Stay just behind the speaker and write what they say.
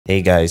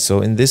Hey guys,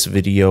 so in this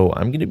video,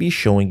 I'm going to be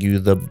showing you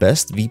the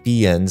best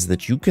VPNs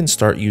that you can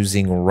start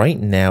using right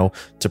now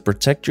to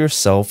protect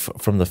yourself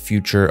from the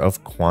future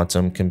of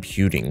quantum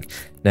computing.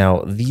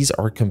 Now, these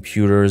are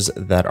computers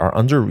that are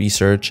under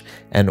research,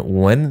 and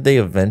when they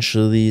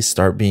eventually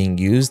start being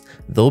used,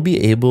 they'll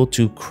be able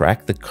to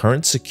crack the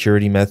current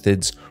security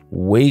methods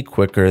way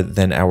quicker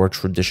than our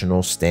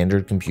traditional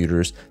standard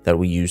computers that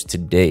we use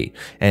today.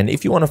 And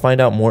if you want to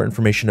find out more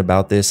information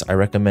about this, I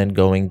recommend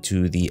going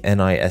to the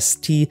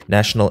NIST,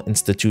 National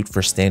Institute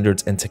for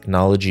Standards and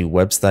Technology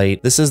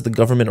website. This is the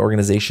government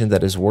organization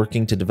that is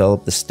working to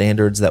develop the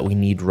standards that we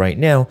need right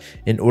now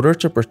in order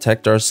to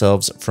protect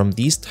ourselves from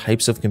these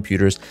types of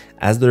computers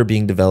as they're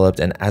being developed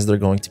and as they're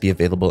going to be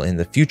available in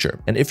the future.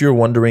 And if you're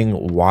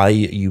wondering why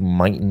you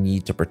might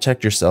need to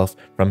protect yourself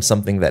from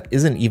something that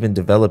isn't even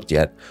developed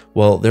yet,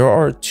 well, there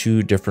are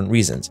two different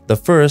reasons. The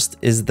first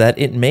is that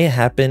it may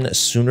happen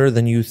sooner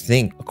than you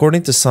think.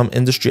 According to some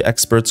industry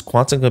experts,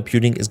 quantum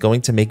computing is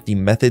going to make the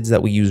methods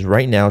that we use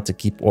right now to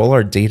keep all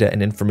our data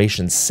and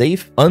information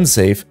safe,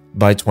 unsafe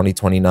by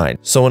 2029.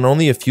 So in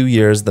only a few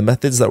years, the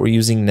methods that we're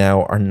using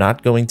now are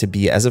not going to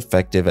be as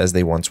effective as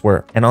they once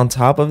were. And on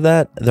top of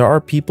that, there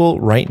are people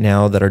right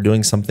now that are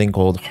doing something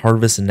called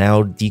harvest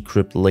now,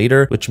 decrypt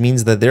later, which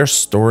means that they're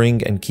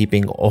storing and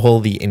keeping all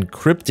the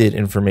encrypted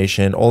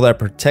information, all that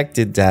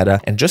protected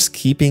data, and just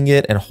keeping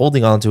it and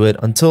holding on to it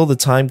until the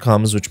time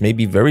comes, which may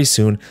be very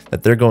soon,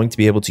 that they're going to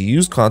be able to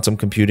use quantum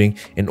computing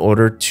in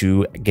order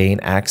to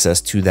gain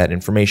access to that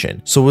information.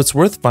 So it's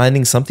worth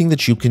finding something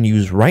that you can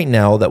use right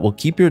now that will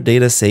keep your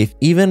data safe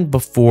even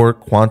before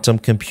quantum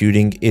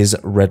computing is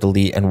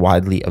readily and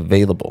widely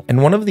available.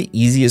 And one of the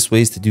easiest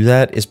ways to do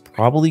that is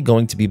probably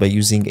going to be by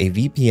using a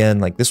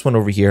VPN like this one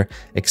over here,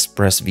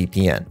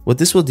 ExpressVPN. What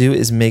this will do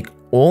is make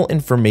all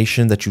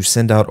information that you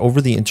send out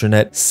over the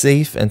internet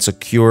safe and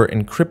secure,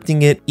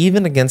 encrypting it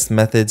even against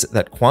methods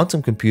that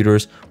quantum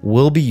computers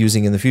will be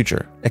using in the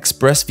future.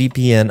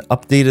 ExpressVPN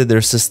updated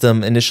their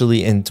system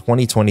initially in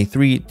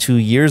 2023, 2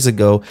 years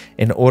ago,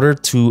 in order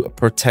to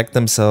protect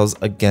themselves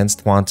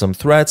against quantum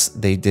threats.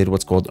 They did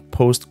what's called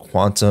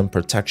post-quantum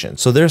protection.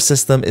 So their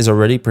system is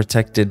already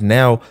protected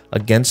now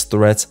against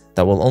threats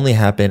that will only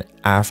happen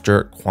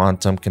after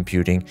quantum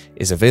computing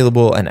is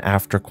available, and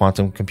after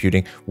quantum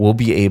computing will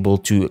be able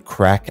to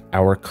crack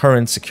our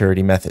current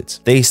security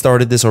methods. They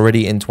started this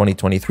already in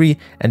 2023,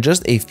 and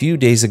just a few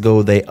days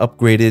ago, they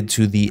upgraded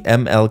to the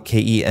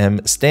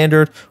MLKEM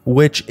standard,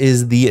 which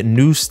is the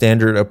new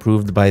standard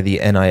approved by the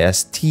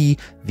NIST,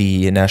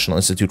 the National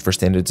Institute for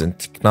Standards and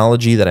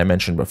Technology that I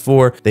mentioned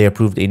before. They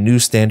approved a new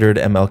standard,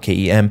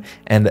 MLKEM,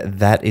 and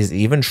that is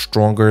even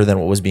stronger than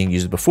what was being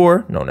used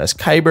before, known as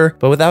Kyber.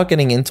 But without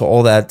getting into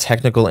all that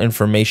technical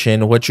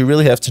information, what you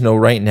really have to know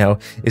right now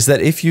is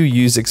that if you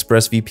use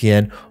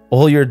ExpressVPN,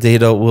 all your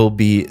data will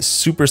be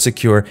super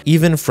secure,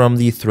 even from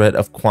the threat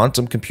of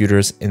quantum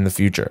computers in the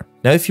future.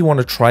 Now, if you want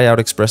to try out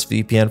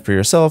ExpressVPN for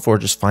yourself or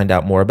just find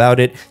out more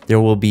about it, there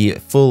will be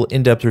full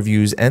in-depth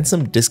reviews and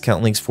some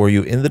discount links for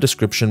you in the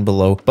description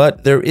below.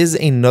 But there is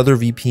another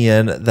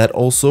VPN that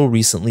also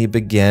recently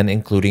began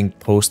including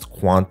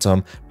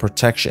post-quantum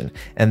protection,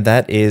 and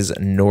that is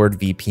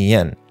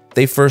NordVPN.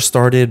 They first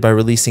started by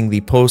releasing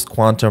the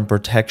post-quantum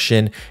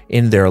protection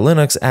in their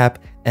Linux app,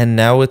 and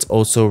now it's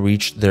also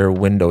reached their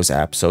Windows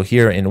app. So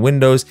here in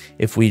Windows,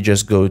 if we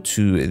just go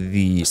to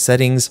the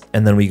settings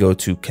and then we go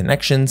to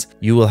connections,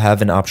 you will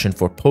have an option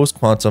for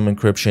post-quantum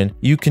encryption.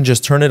 You can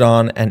just turn it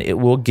on and it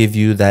will give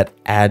you that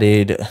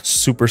added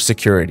super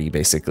security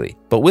basically.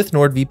 But with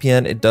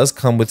NordVPN, it does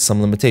come with some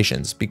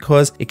limitations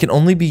because it can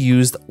only be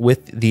used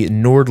with the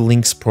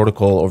NordLynx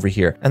protocol over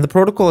here. And the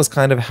protocol is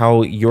kind of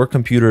how your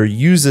computer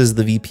uses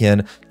the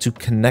VPN to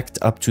connect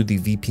up to the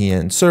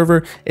VPN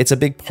server. It's a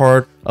big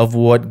part of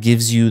what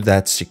gives you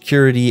that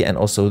security and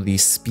also the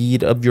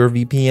speed of your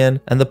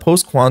VPN. And the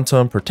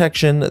post-quantum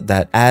protection,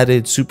 that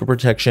added super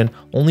protection,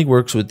 only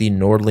works with the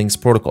NordLynx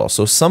protocol.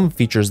 So some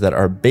features that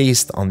are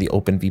based on the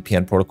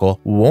OpenVPN protocol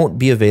won't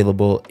be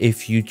available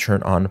if you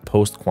turn on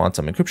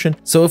post-quantum encryption.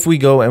 So if we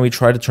go and we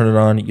try to turn it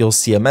on, you'll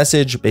see a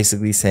message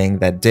basically saying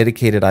that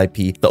dedicated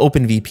IP, the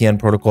OpenVPN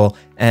protocol,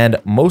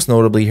 and most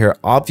notably here,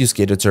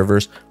 obfuscated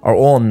servers are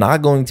all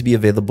not going to be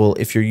available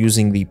if you're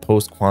using the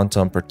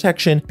post-quantum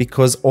protection,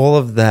 because all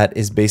of that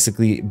is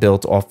basically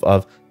built off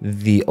of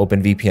the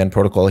OpenVPN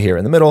protocol here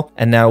in the middle.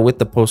 And now with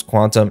the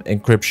post-quantum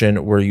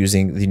encryption, we're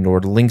using the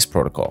NordLynx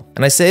protocol.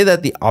 And I say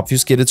that the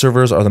obfuscated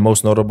servers are the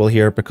most notable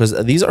here because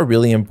these are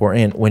really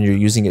important when you're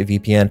using a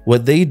VPN.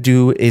 What they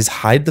do is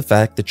hide the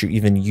fact that you're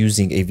even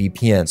using a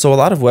VPN. So a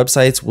lot of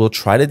websites will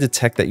try to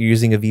detect that you're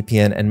using a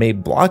VPN and may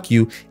block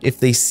you if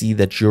they see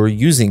that you're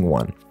using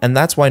one. And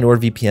that's why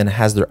NordVPN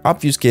has their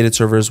obfuscated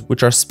servers,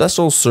 which are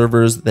special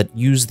servers that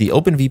use the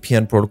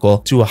OpenVPN protocol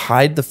to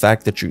hide the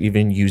fact that you're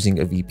even using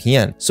a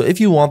VPN. So if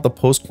you want the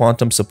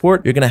post-quantum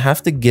support, you're going to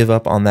have to give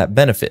up on that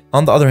benefit.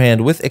 On the other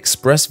hand, with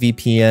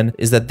ExpressVPN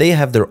is that they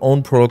have their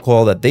own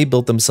protocol that they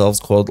built themselves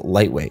called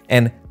Lightweight.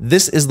 And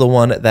this is the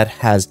one that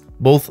has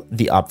both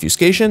the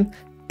obfuscation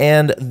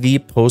and the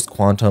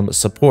post-quantum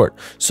support.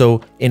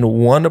 So in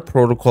one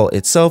protocol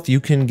itself,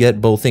 you can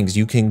get both things.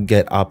 You can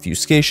get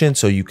obfuscation,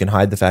 so you can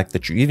hide the fact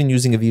that you're even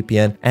using a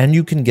VPN, and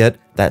you can get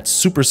that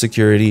super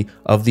security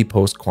of the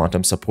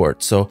post-quantum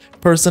support. So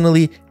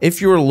personally,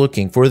 if you're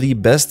looking for the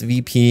best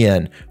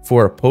VPN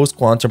for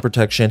post-quantum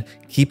protection,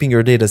 keeping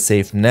your data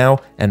safe now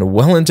and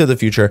well into the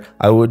future,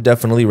 I would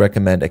definitely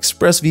recommend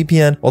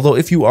ExpressVPN. Although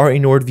if you are a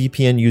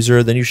NordVPN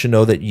user, then you should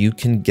know that you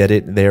can get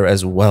it there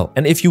as well.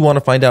 And if you want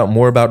to find out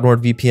more about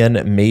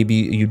NordVPN, maybe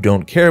you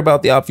don't care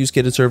about the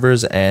obfuscated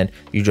servers and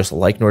you just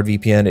like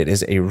NordVPN, it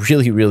is a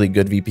really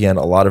good VPN,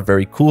 a lot of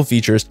very cool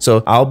features.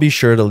 So I'll be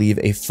sure to leave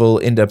a full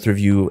in-depth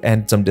review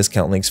and some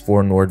discount links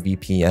for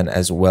NordVPN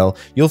as well.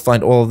 You'll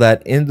find all of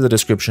that in the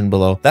description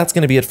below. That's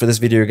going to be it for this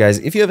video, guys.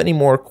 If you have any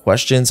more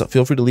questions,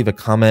 feel free to leave a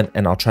comment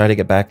and I'll try to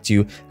get back to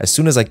you as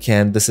soon as I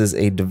can. This is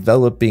a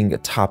developing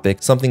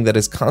topic, something that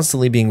is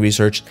constantly being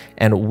researched,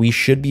 and we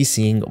should be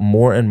seeing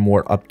more and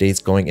more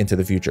updates going into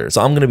the future.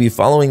 So I'm going to be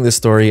following this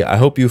story. I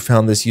hope you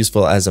found this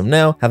useful as of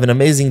now. Have an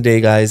amazing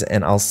day, guys,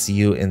 and I'll see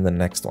you in the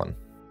next one.